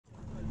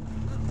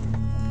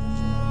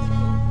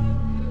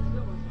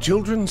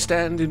Children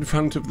stand in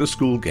front of the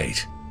school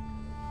gate.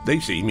 They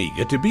seem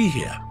eager to be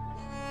here.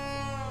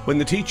 When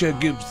the teacher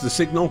gives the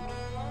signal,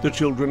 the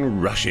children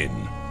rush in.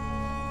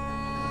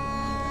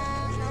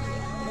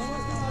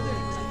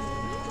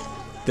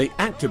 They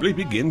actively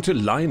begin to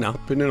line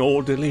up in an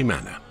orderly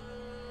manner.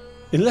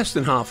 In less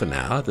than half an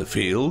hour, the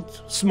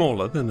field,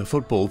 smaller than a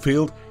football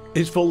field,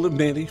 is full of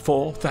nearly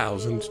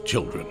 4,000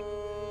 children.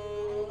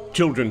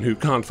 Children who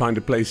can't find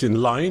a place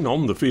in line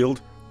on the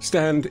field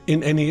stand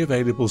in any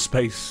available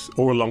space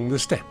or along the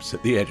steps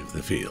at the edge of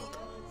the field.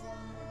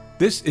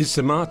 This is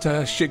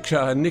Samata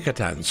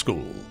Schools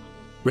School,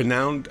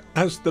 renowned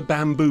as the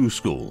Bamboo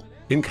School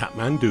in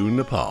Kathmandu,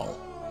 Nepal.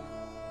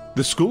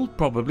 The school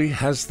probably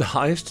has the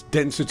highest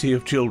density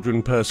of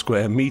children per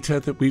square metre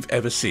that we've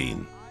ever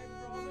seen.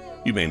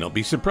 You may not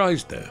be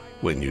surprised, though,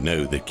 when you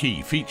know the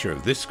key feature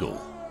of this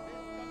school.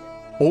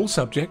 All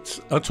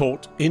subjects are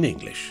taught in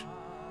English,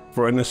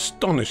 for an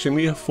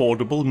astonishingly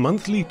affordable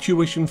monthly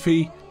tuition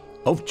fee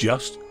of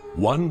just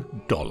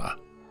 $1.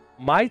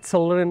 My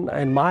children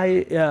and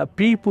my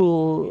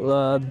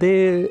people,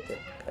 they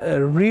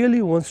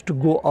really wants to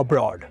go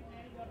abroad.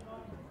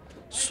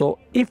 So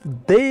if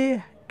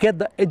they get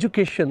the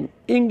education,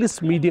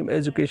 English medium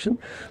education,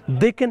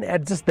 they can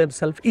adjust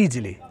themselves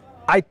easily.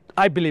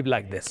 I believe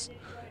like this.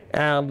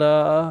 And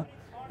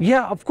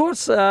yeah, of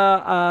course,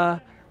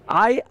 I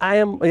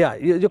am, yeah,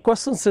 your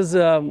question says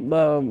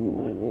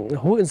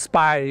who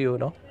inspire you,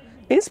 no?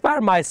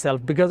 Inspire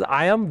myself, because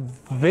I am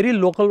very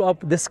local of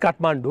this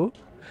Kathmandu,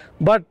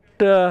 but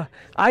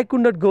I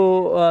could not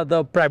go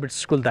the private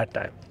school that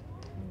time.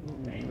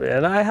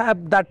 And I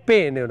have that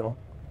pain, you know.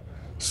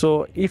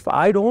 So if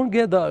I don't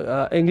get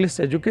the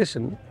English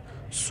education,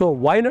 so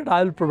why not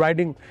I will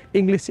providing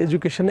English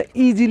education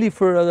easily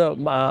for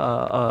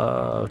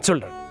the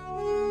children.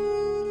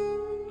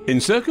 In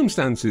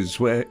circumstances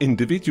where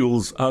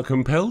individuals are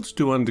compelled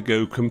to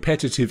undergo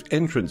competitive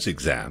entrance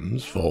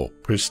exams for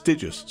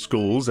prestigious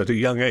schools at a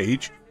young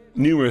age,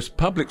 numerous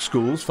public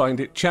schools find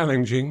it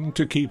challenging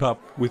to keep up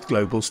with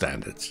global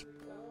standards.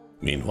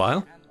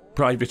 Meanwhile,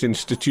 private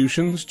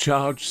institutions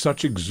charge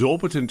such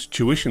exorbitant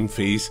tuition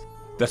fees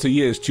that a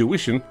year's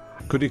tuition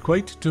could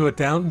equate to a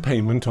down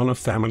payment on a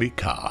family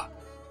car.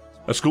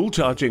 A school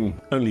charging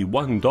only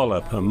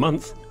 $1 per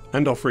month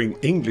and offering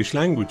English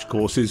language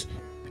courses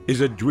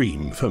is a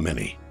dream for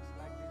many.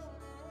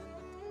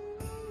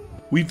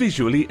 We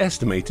visually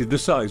estimated the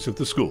size of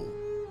the school.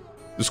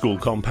 The school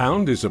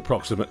compound is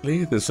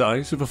approximately the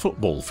size of a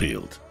football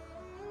field.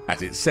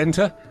 At its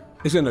centre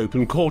is an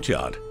open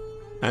courtyard,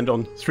 and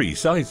on 3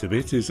 sides of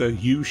it is a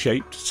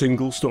U-shaped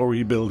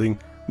single-storey building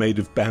made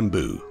of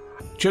bamboo,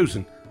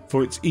 chosen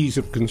for its ease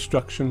of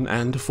construction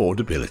and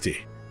affordability.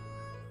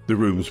 The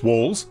room's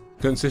walls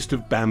consist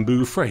of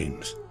bamboo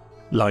frames,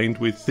 lined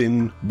with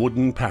thin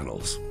wooden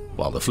panels,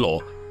 while the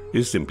floor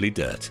is simply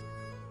dirt.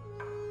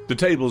 The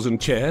tables and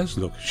chairs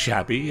look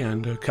shabby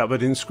and are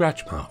covered in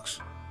scratch marks.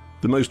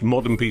 The most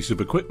modern piece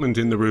of equipment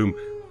in the room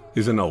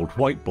is an old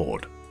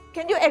whiteboard.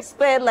 Can you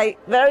explain, like,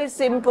 very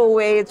simple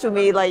way to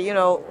me, like, you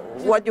know,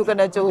 what you're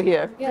gonna do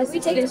here? Yes,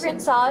 we take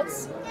different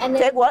salts and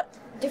then Take what?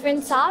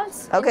 different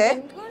salts Okay.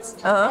 and chemicals,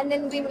 and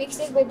then we mix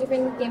it with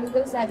different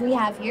chemicals that we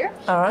have here,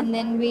 and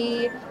then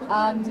we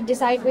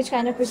decide which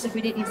kind of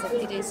precipitate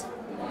it is.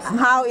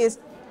 How is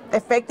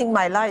affecting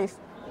my life?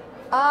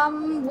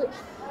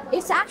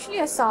 It's actually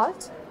a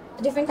salt,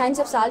 different kinds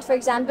of salt. For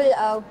example,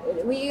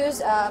 we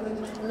use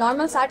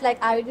normal salt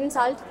like iodine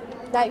salt.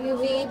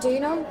 Do you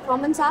know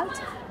common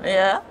salt?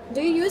 Yeah.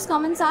 Do you use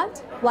common salt?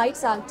 White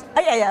salt.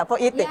 Oh, yeah, for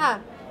eating.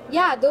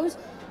 Yeah,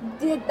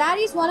 that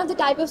is one of the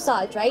type of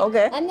salt, right?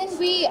 Okay. And then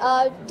we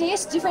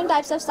taste different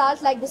types of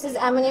salt, like this is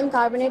ammonium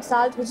carbonate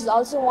salt, which is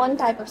also one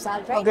type of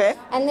salt, right? Okay.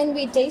 And then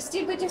we taste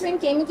it with different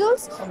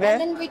chemicals, Okay.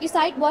 and then we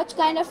decide what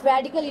kind of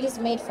radical it is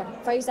made from.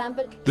 For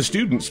example, The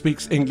student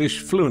speaks English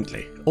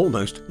fluently,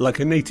 almost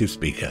like a native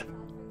speaker,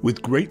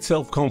 with great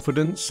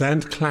self-confidence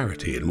and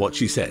clarity in what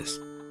she says.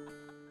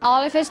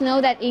 all of us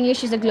know that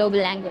English is a global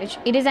language.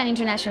 It is an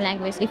international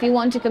language. If you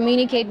want to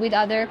communicate with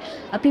other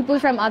people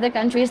from other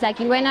countries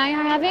like you and I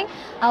are having,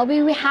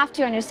 we have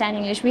to understand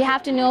English. We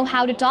have to know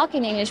how to talk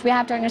in English. We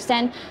have to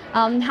understand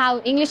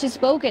how English is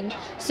spoken.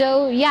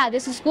 So yeah,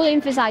 this school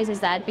emphasizes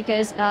that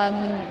because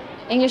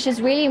English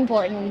is really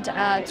important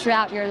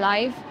throughout your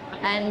life.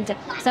 And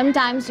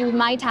sometimes you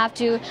might have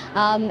to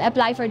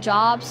apply for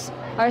jobs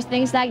or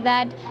things like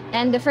that,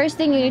 and the first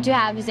thing you need to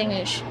have is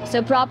English.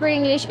 So proper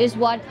English is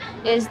what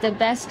is the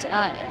best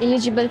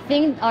eligible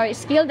thing or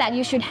skill that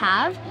you should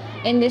have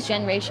in this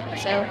generation.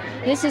 So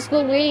this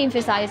school really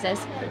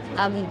emphasizes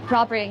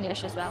proper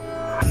English as well.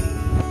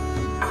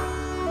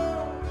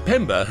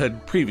 Pemba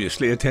had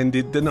previously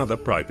attended another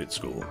private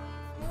school.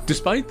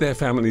 Despite their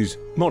family's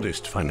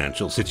modest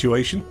financial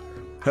situation,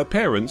 her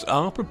parents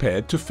are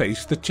prepared to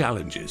face the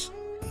challenges,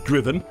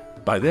 driven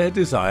by their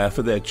desire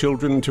for their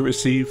children to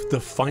receive the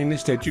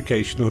finest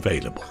education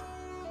available.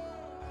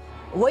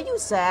 Were you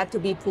sad to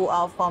be pulled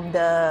out from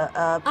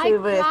the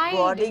previous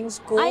boarding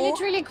school? I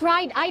literally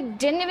cried. I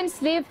didn't even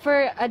sleep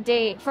for a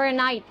day, for a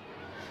night.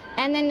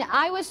 And then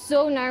I was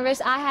so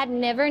nervous. I had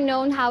never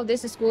known how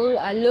this school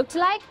looked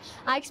like.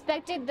 I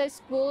expected the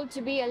school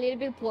to be a little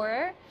bit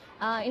poorer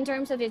in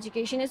terms of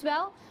education as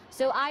well.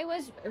 So I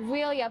was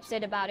really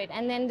upset about it.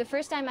 And then the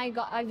first time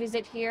I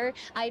visit here,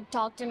 I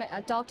talked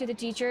to the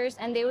teachers,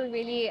 and they were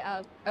really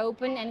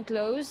open and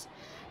close.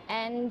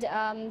 And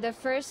the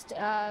first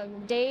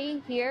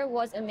day here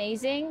was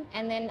amazing.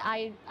 And then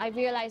I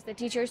realized the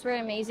teachers were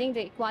amazing.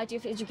 The quality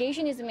of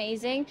education is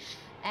amazing.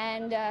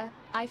 And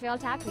I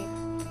felt happy.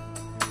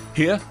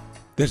 Here,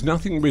 there's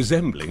nothing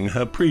resembling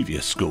her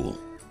previous school.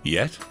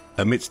 Yet,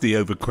 amidst the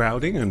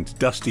overcrowding and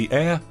dusty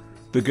air,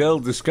 the girl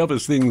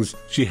discovers things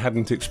she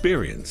hadn't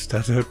experienced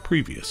at her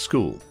previous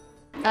school.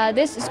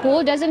 This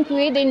school doesn't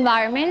create the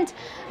environment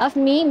of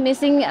me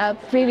missing a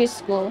previous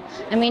school.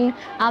 I mean,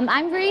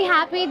 I'm very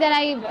happy that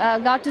I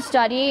got to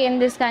study in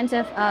this kind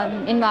of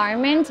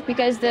environment,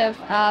 because the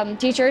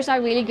teachers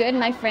are really good,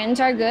 my friends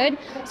are good.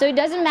 So it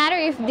doesn't matter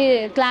if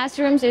the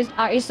classrooms is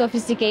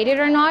sophisticated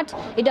or not.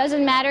 It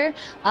doesn't matter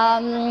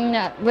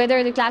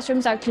whether the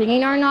classrooms are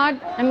clean or not.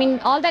 I mean,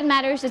 all that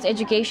matters is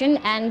education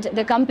and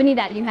the company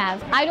that you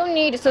have. I don't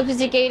need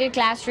sophisticated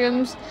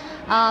classrooms,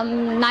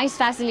 nice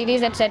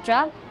facilities,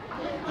 etc.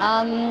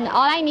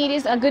 All I need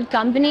is a good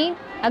company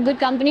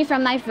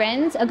from my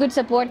friends, a good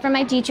support from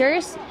my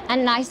teachers,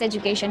 and nice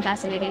education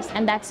facilities,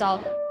 and that's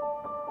all.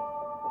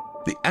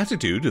 The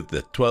attitude of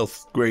the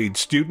 12th grade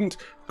student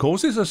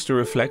causes us to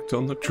reflect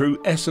on the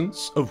true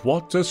essence of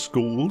what a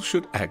school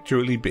should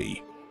actually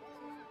be.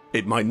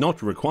 It might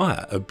not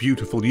require a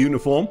beautiful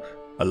uniform,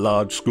 a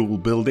large school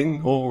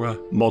building, or a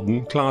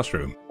modern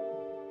classroom.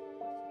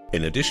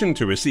 In addition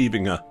to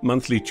receiving a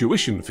monthly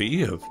tuition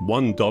fee of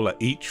 $1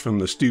 each from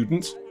the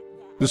students,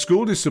 the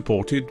school is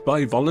supported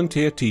by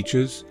volunteer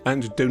teachers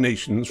and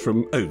donations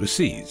from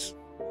overseas.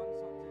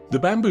 The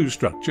bamboo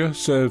structure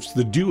serves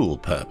the dual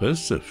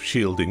purpose of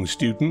shielding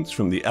students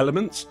from the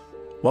elements,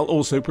 while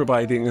also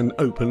providing an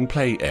open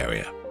play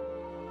area.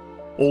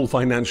 All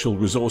financial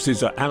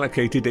resources are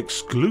allocated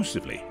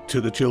exclusively to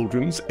the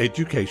children's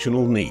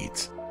educational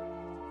needs.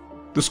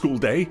 The school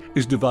day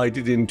is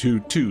divided into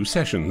 2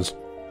 sessions.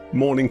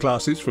 Morning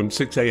classes from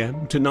 6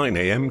 a.m. to 9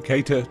 a.m.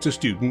 cater to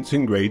students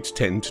in grades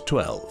 10 to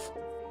 12.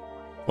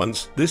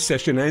 Once this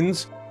session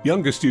ends,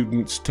 younger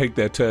students take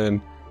their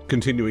turn,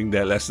 continuing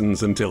their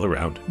lessons until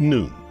around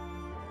noon.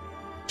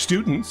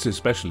 Students,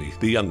 especially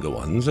the younger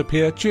ones,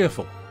 appear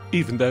cheerful,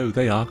 even though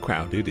they are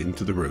crowded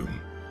into the room.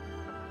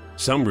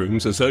 Some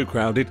rooms are so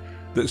crowded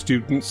that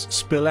students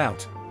spill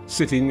out,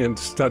 sitting and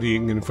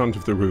studying in front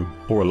of the room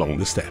or along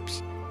the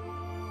steps.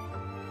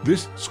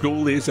 This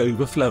school is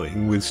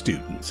overflowing with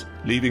students,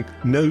 leaving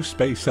no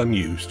space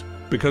unused,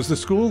 because the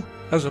school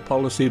has a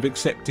policy of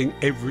accepting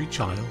every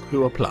child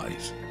who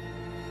applies.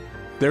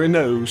 There are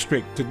no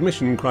strict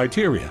admission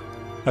criteria,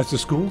 as the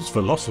school's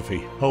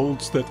philosophy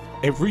holds that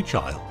every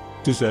child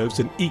deserves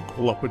an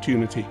equal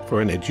opportunity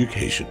for an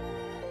education.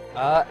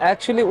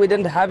 Actually, we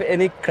didn't have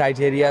any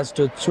criteria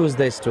to choose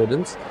the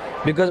students,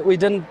 because we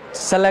didn't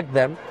select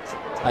them.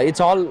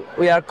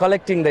 We are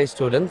collecting the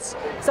students.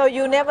 So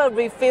you never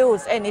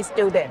refuse any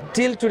student?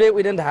 Till today,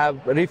 we didn't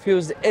have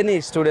refused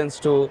any students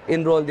to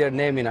enroll their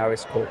name in our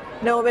school.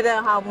 No matter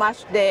how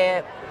much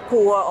they're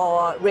poor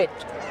or rich?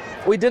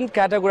 We didn't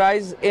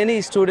categorize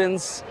any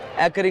students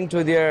according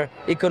to their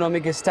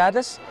economic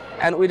status,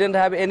 and we didn't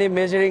have any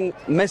measuring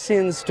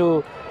machines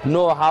to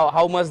know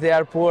how much they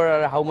are poor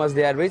or how much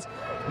they are rich.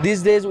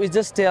 These days, we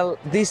just tell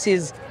this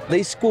is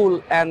the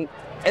school and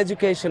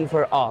education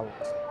for all.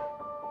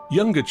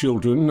 Younger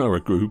children are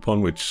a group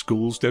on which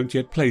schools don't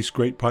yet place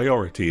great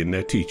priority in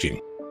their teaching.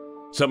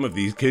 Some of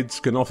these kids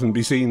can often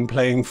be seen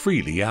playing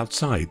freely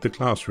outside the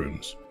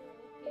classrooms.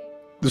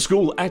 The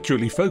school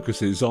actually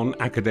focuses on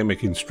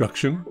academic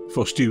instruction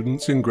for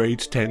students in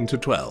grades 10 to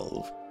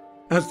 12,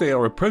 as they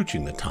are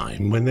approaching the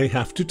time when they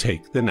have to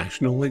take the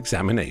national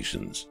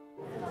examinations.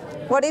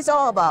 What is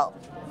all about?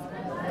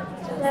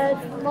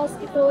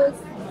 Mosquitoes.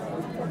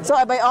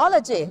 So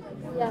biology?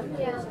 Yeah.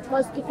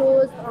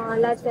 Mosquitoes,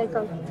 life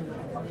cycle.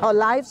 Or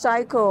life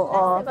cycle?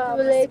 Or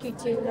Related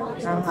to.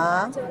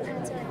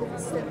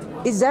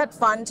 Is that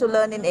fun to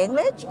learn in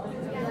English?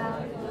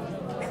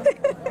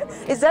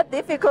 Is that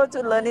difficult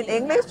to learn in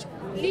English?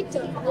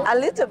 A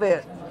little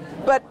bit.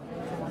 But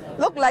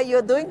look like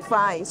you're doing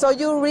fine. So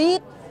you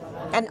read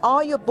and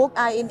all your books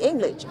are in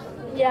English?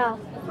 Yeah.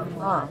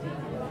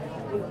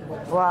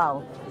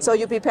 Wow. So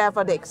you prepare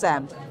for the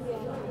exam?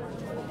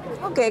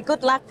 Okay,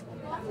 good luck.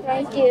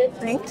 Thank you.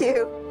 Thank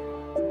you.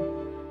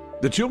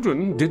 The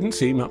children didn't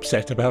seem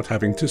upset about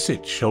having to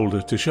sit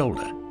shoulder to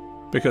shoulder,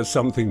 because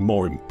something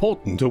more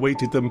important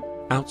awaited them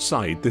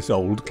outside this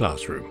old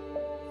classroom.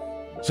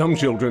 Some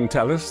children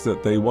tell us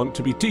that they want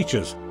to be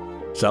teachers,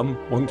 some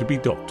want to be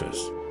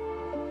doctors.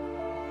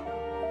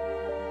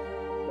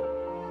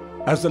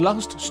 As the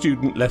last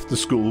student left the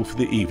school for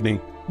the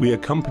evening, we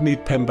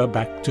accompanied Pemba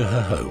back to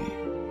her home.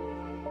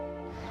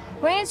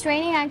 When it's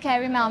raining, I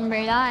carry my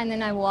umbrella and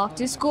then I walk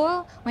to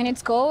school. When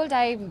it's cold,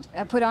 I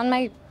put on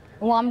my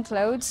warm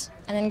clothes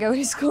and then go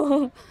to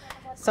school.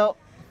 So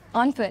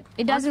on foot.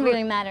 It doesn't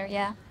really matter,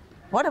 yeah.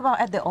 What about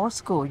at the old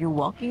school? You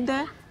walking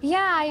there?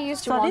 Yeah, I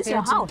used to So walk this is there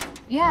your too.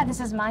 house? Yeah, this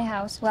is my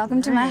house.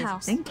 Welcome to my Nice.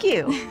 house. Thank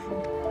you.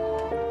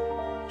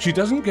 She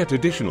doesn't get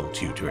additional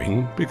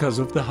tutoring because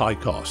of the high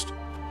cost,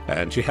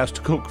 and she has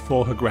to cook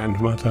for her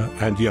grandmother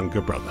and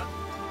younger brother.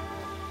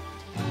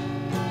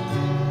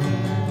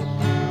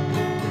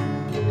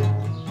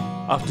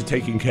 After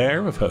taking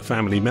care of her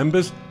family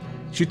members,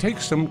 she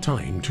takes some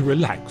time to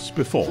relax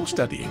before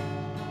studying.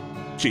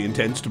 She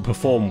intends to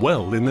perform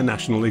well in the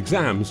national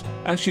exams,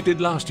 as she did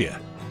last year,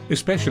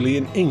 especially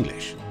in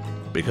English,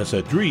 because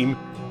her dream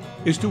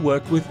is to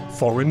work with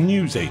foreign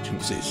news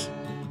agencies.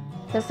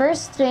 The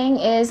first thing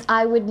is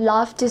I would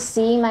love to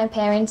see my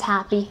parents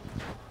happy.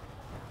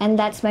 And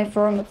that's my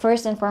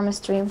first and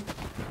foremost dream.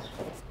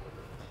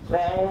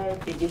 Where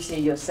did you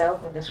see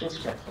yourself in the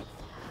future?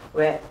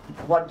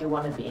 What do you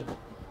want to be?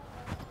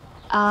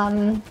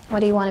 What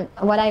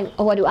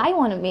do I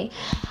want to be?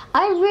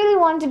 I really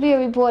want to be a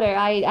reporter.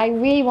 I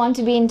really want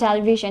to be in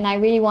television. I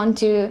really want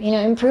to,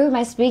 improve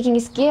my speaking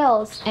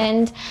skills.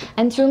 And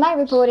through my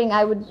reporting,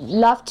 I would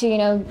love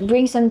to,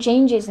 bring some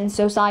changes in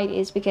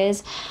societies,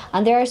 because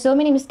there are so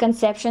many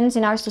misconceptions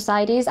in our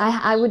societies.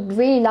 I would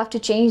really love to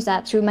change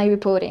that through my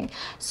reporting.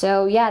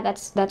 So yeah,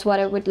 that's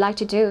what I would like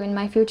to do in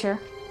my future.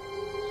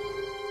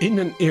 In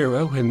an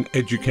era when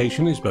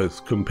education is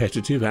both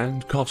competitive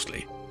and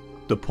costly,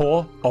 the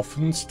poor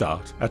often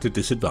start at a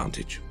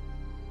disadvantage.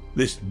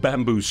 This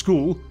bamboo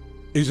school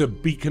is a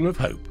beacon of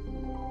hope.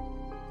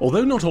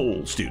 Although not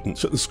all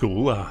students at the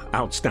school are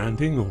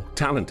outstanding or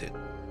talented,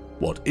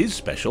 what is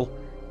special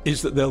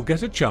is that they'll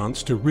get a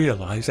chance to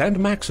realize and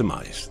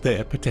maximize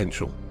their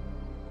potential.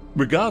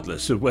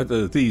 Regardless of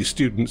whether these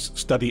students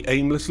study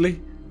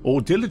aimlessly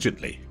or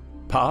diligently,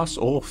 pass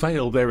or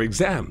fail their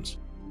exams,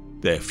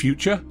 their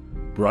future,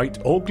 bright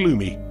or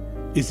gloomy,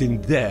 is in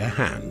their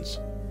hands.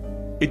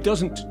 It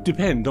doesn't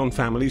depend on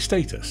family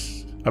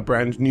status, a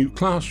brand new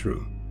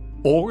classroom,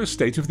 or a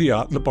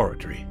state-of-the-art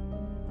laboratory.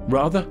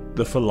 Rather,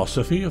 the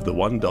philosophy of the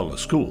 $1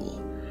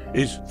 school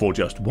is for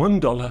just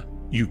 $1,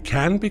 you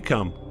can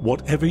become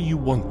whatever you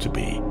want to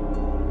be.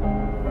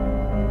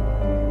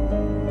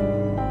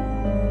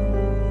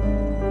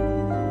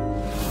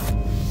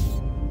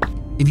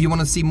 If you want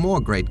to see more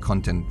great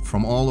content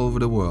from all over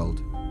the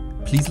world,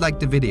 please like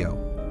the video,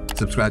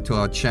 subscribe to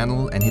our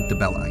channel and hit the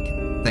bell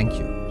icon. Thank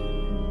you.